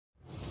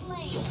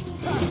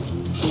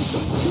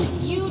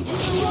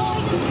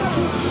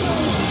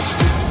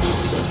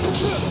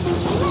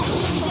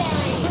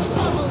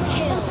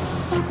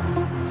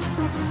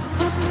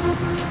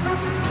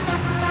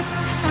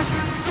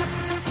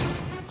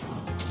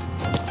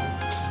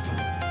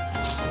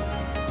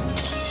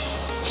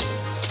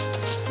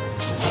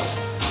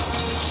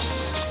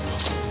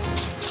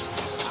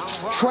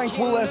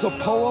Tranquil as a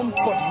poem,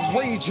 but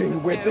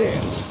raging within.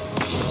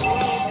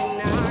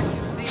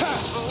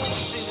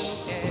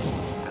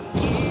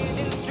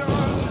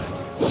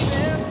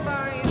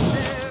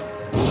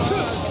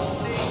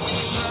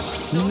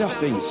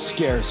 Nothing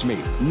scares me,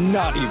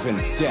 not even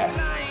death.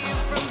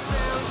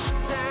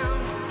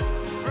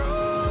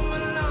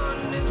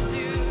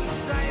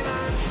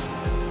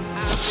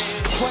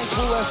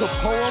 Tranquil as a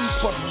poem,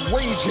 but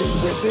raging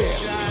within.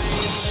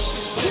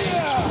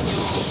 Yeah!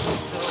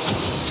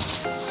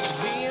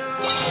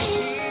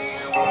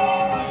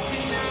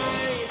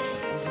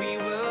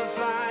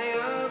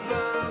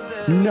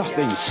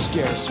 Nothing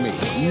scares me,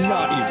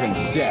 not even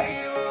death.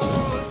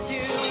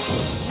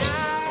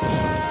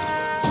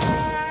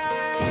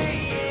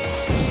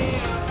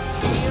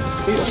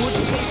 It would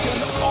take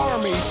an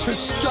army to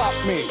stop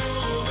me.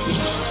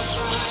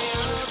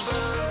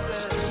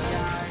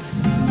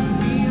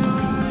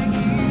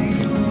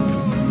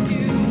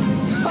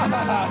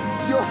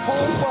 Your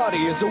whole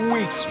body is a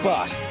weak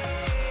spot.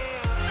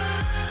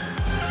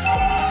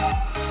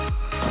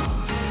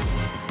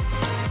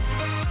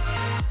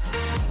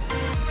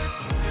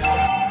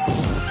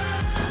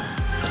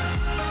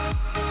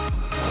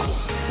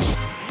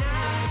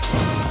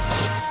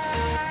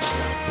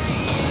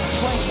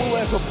 Tranquil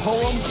as a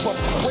poem, but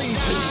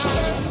raging.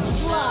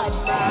 Blood.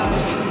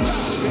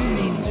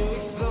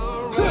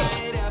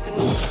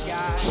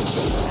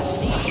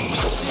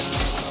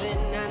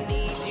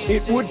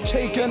 It would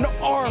take an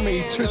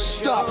army to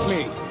stop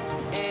me.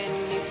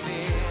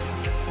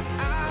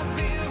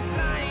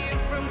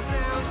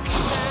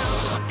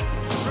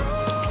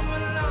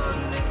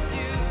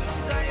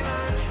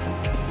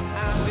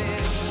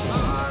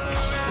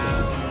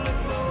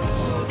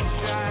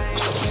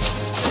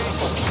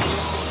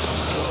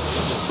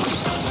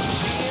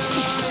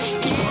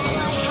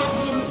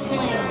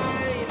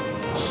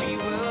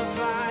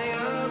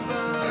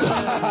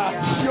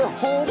 Your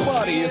whole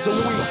body is a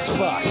weak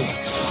spot.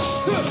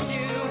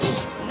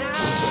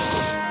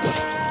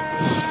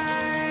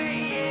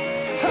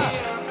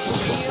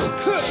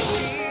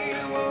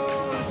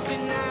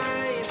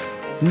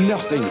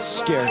 Nothing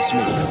scares me,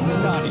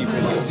 not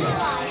even death.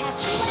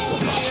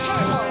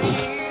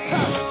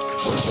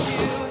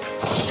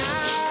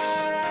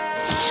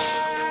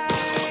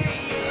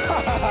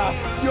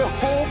 Your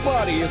whole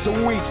body is a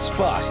weak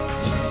spot.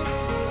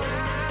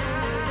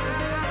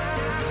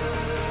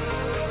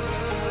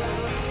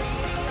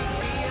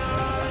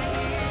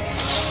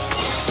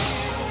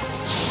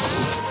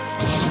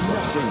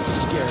 Nothing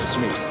scares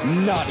me,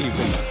 not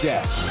even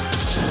death.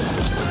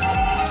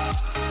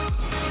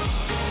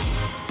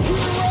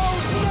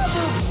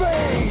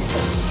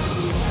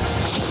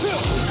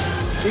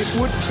 It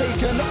would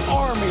take an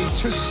army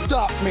to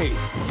stop me.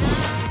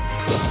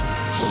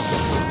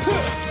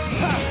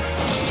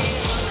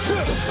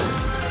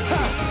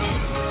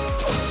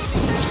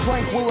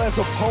 Tranquil as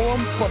a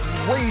poem, but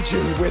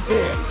raging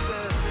within.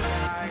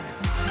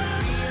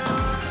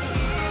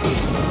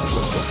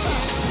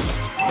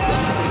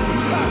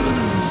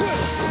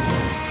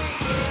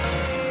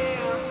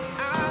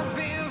 I've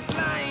been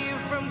flying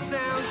from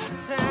town to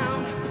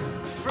town,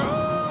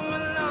 from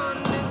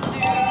London to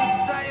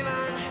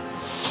Taiwan.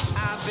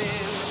 I've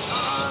been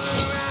all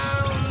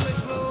around the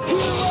globe.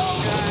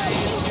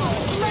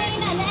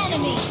 Slain an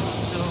enemy.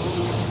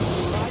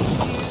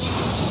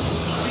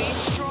 Be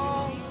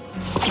strong.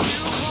 You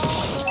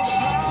hold the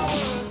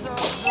powers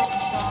of the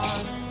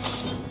sun.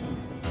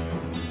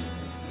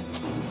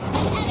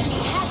 Enemy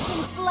has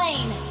been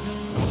slain.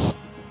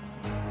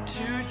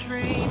 To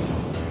dream,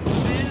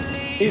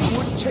 believe. It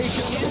would take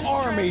an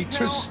army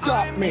to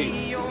stop me.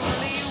 The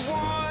only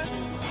one.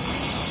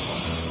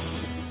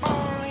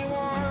 Only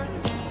one.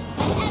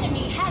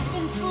 Enemy has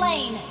been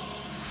slain.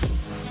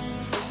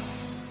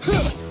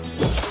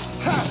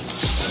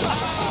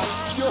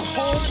 Your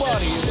whole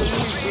body is a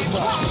weak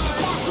spot.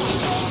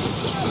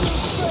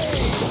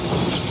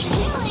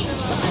 Killing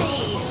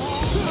spree.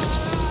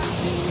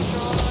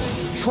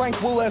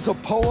 Tranquil as a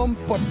poem,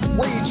 but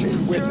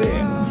raging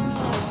within.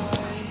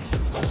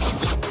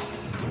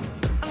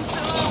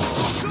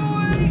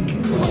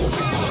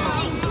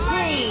 Killing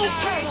spree.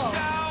 Turtle.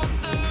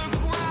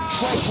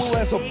 Tranquil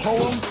as a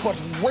poem, but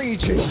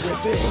raging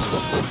within.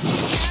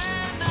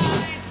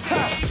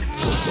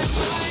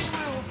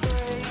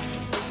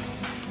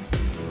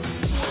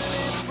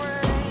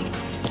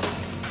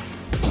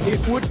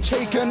 It would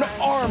take an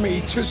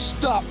army to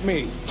stop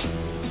me.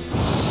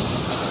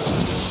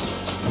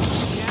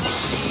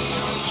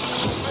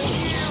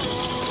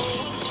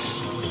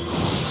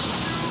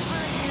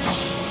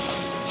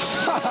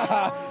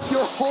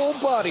 Your whole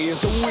body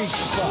is a weak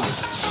spot.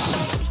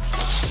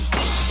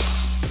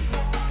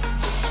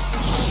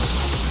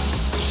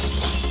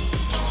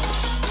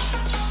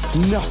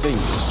 Nothing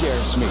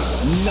scares me,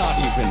 not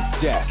even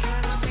death.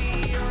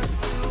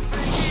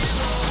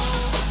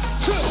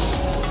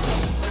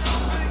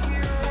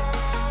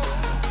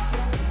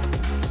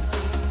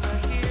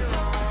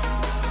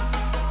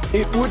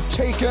 It would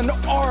take an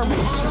army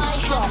to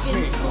stop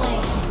me.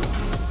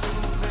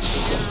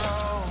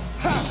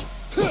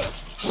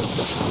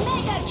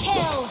 Mega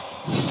kill.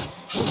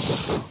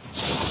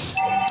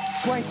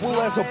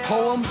 Tranquil as a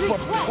poem, but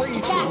Request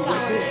raging backup.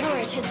 Our within.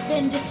 turret has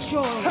been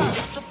destroyed.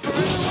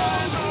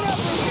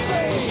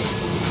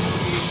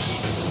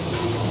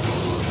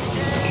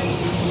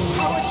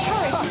 Our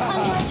turret is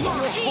under attack.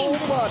 Your whole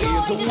body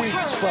is a weak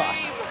spot.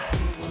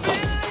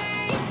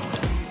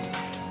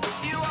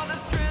 You are the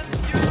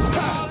strength,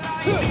 you're all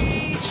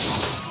I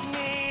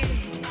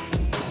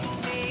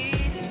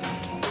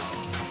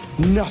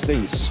need.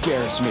 Nothing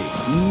scares me,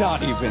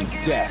 not even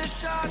death.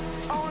 Shot,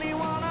 only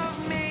one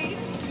of me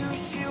to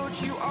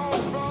shield you all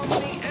from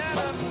the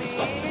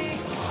enemy.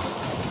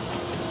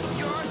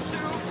 You're a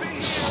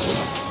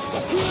superhero.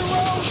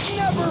 Heroes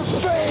never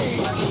fade!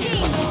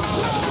 Team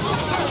destroyed. The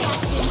turret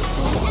has been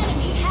slain.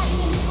 Enemy has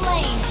been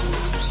slain.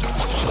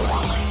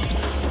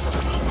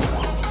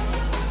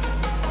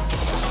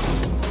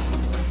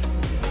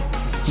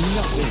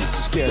 Nothing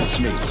scares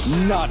me,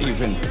 not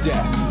even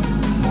death.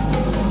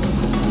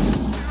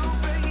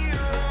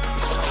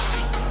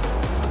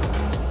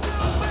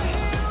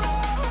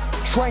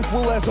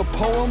 Tranquil as a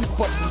poem,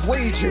 but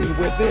raging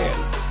within.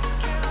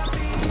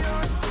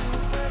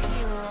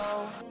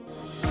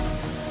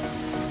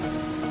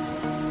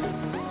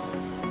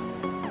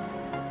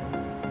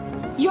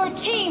 Your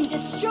team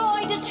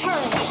destroyed a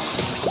turret.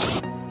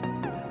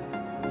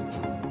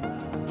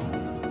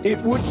 It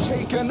would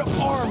take an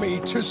army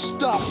to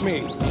stop me.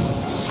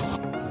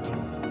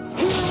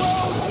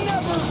 Heroes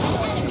never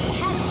Enemy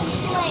has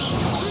been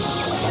slain.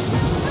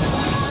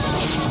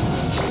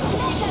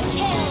 Mega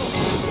kill.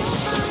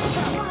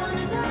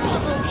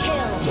 Double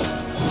kill.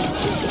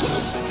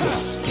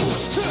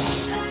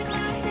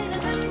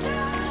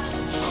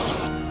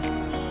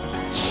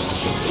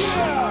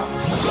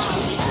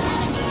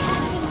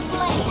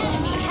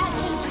 Enemy has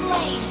been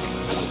slain.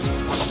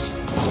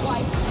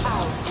 Wiped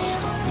out.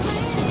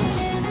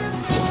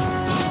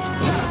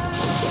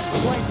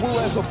 Tranquil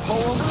as a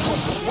poem,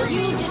 but You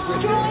raging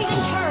destroyed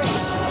a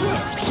turret.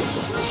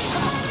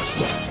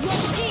 Your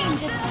team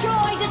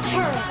destroyed a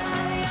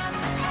turret.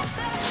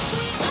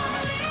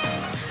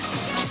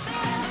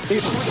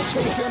 It would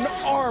take an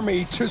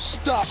army to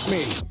stop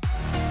me.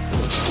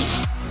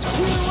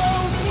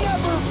 Heroes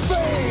never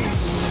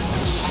fade!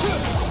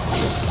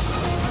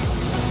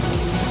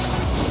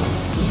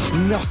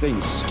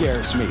 Nothing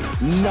scares me,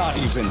 not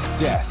even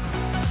death.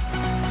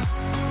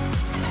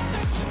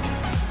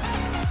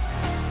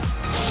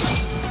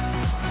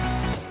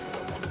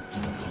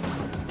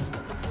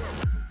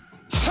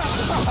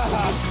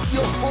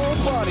 Your whole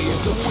body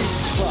is a weak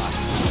spot.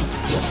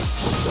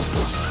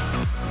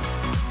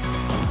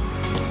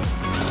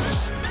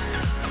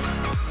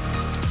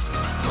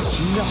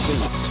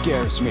 Nothing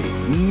scares me,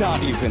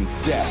 not even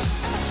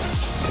death.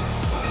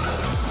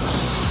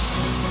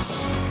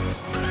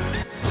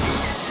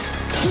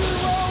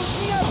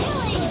 Heroes never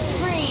Killing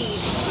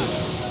spree.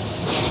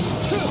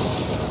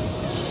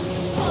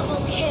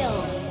 Double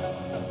kill.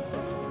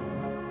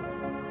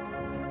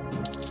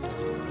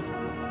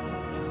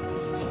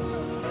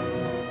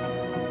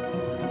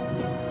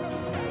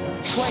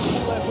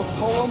 tranquil as a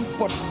poem,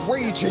 but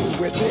raging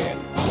within.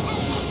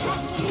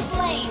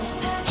 Slain.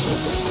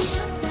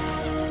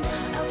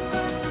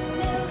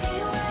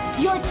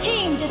 Your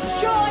team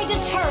destroyed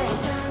a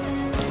turret.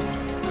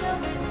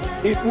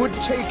 It would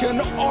take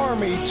an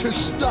army to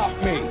stop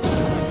me.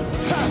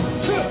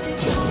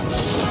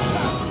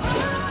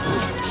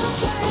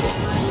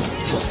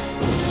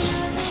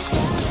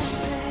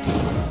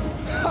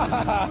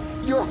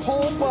 Your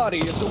whole body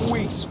is a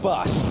weak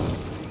spot.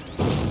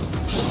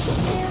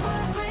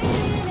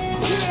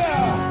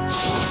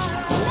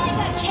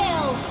 Mega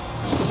kill.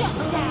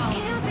 Shut down.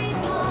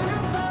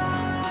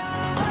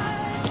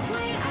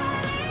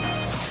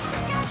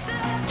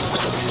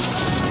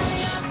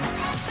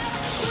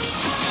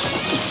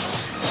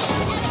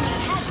 Enemy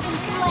has been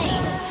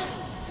slain.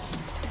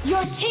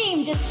 Your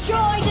team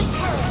destroyed a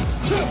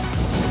turret.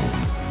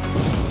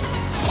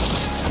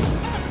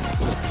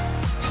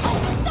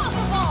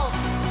 Unstoppable.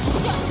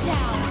 Shut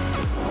down.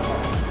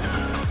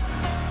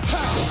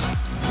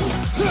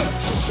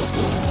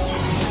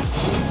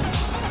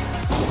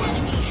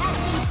 Enemy has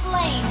been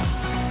slain.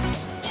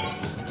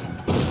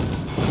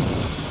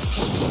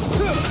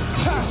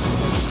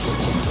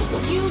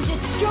 You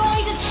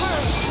destroyed a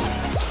turret.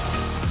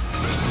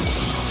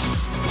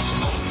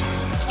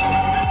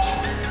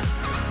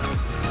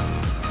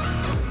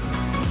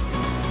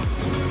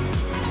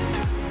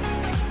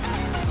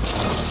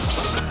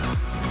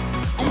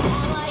 An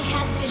ally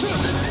has been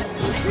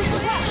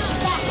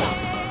request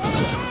backup.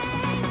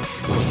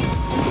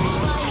 An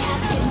ally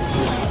has been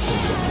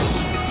slain.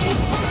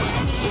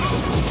 Enemy has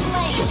been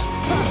slain.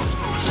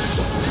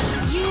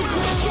 You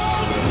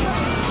destroyed a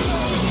turret.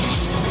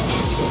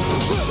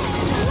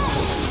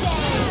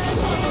 Legendary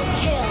double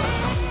kill.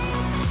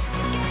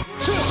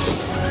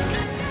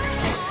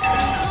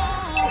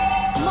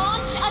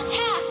 Launch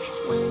attack.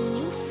 When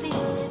you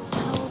feel it's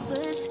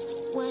hopeless,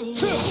 when you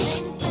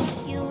think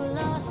that you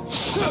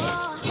lost it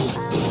all, I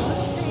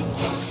will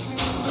take your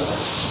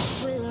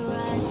hand, we'll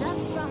rise up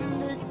from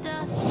the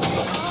dust.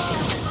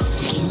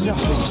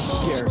 Nothing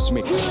scares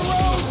me.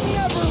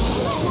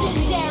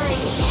 Legendary.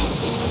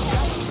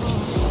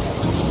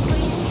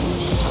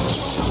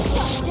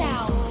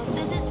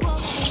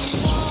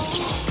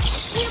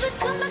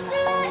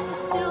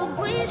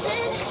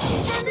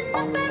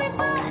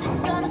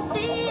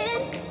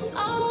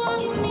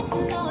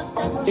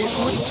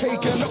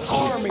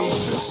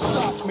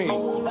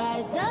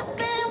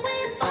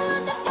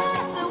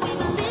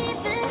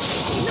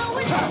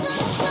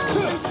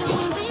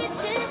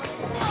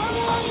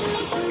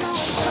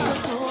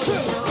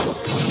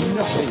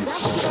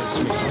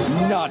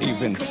 Not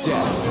even death.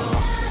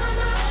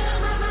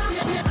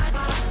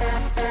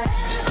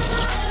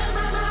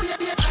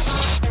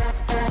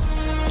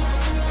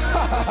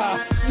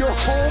 Your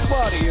whole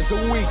body is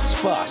a weak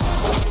spot.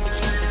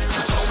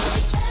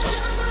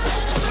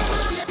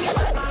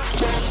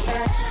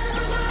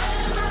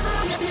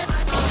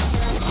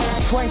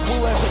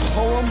 Tranquil as a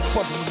poem,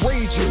 but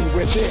raging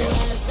within.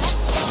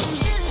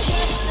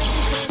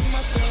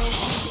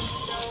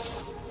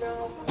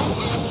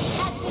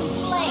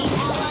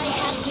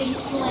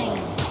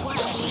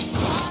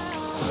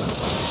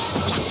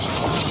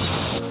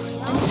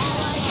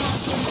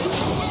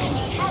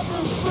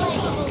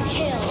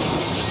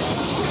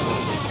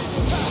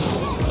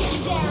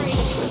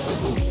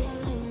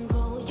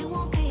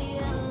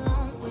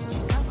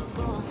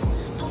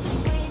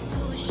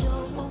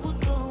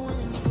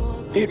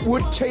 It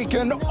would take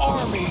an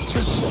army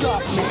to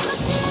stop me.